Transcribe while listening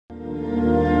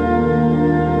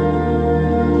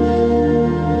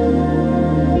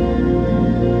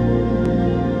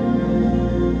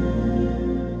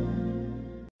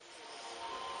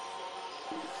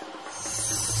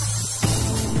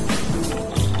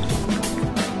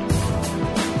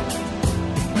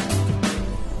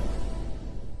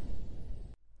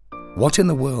What in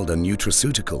the world are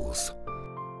nutraceuticals?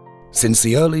 Since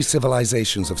the early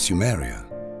civilizations of Sumeria,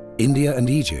 India and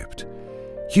Egypt,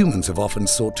 humans have often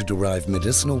sought to derive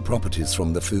medicinal properties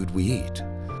from the food we eat.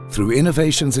 Through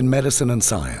innovations in medicine and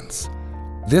science,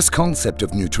 this concept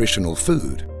of nutritional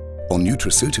food, or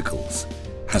nutraceuticals,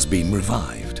 has been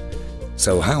revived.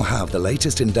 So how have the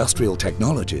latest industrial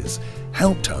technologies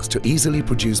helped us to easily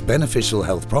produce beneficial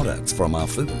health products from our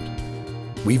food?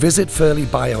 We visit Furley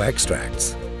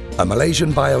Bioextracts, a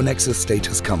Malaysian Bionexus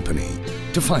status company,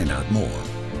 to find out more.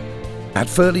 At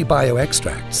Furley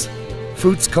Bioextracts,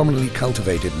 fruits commonly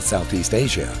cultivated in Southeast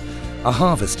Asia are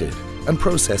harvested and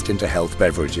processed into health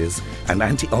beverages and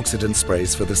antioxidant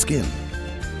sprays for the skin.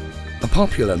 A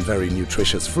popular and very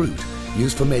nutritious fruit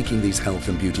used for making these health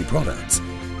and beauty products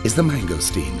is the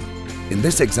mangosteen. In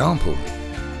this example,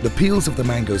 the peels of the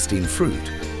mangosteen fruit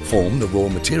form the raw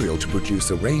material to produce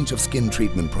a range of skin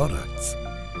treatment products.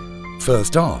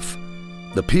 First off,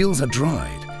 the peels are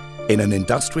dried in an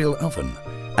industrial oven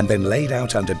and then laid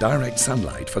out under direct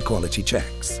sunlight for quality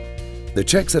checks. The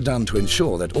checks are done to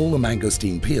ensure that all the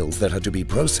mangosteen peels that are to be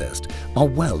processed are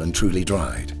well and truly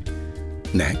dried.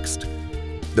 Next,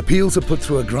 the peels are put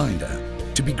through a grinder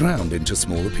to be ground into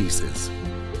smaller pieces.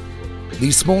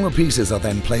 These smaller pieces are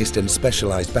then placed in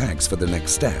specialized bags for the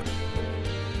next step.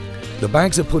 The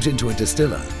bags are put into a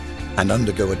distiller and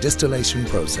undergo a distillation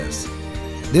process.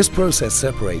 This process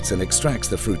separates and extracts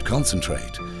the fruit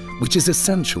concentrate, which is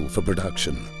essential for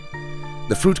production.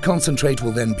 The fruit concentrate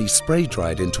will then be spray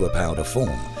dried into a powder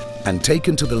form and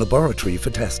taken to the laboratory for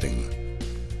testing.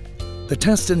 The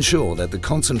tests ensure that the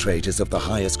concentrate is of the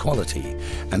highest quality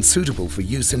and suitable for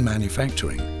use in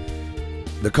manufacturing.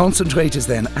 The concentrate is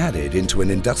then added into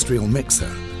an industrial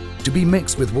mixer to be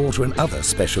mixed with water and other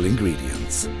special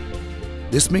ingredients.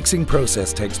 This mixing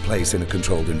process takes place in a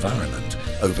controlled environment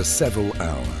over several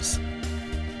hours.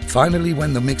 Finally,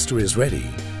 when the mixture is ready,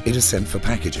 it is sent for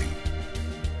packaging.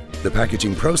 The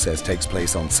packaging process takes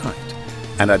place on site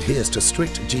and adheres to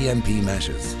strict GMP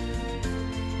measures.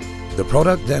 The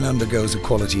product then undergoes a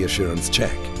quality assurance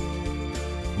check.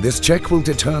 This check will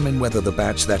determine whether the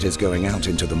batch that is going out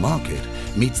into the market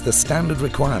meets the standard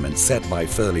requirements set by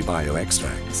Furley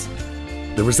Bioextracts.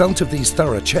 The result of these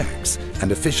thorough checks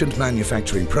and efficient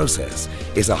manufacturing process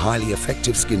is a highly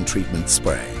effective skin treatment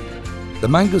spray. The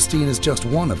mangosteen is just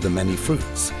one of the many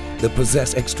fruits that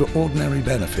possess extraordinary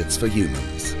benefits for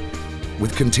humans.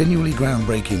 With continually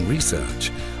groundbreaking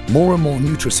research, more and more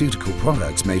nutraceutical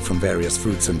products made from various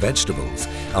fruits and vegetables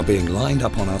are being lined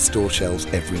up on our store shelves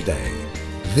every day.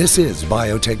 This is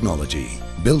biotechnology,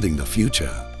 building the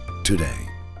future today.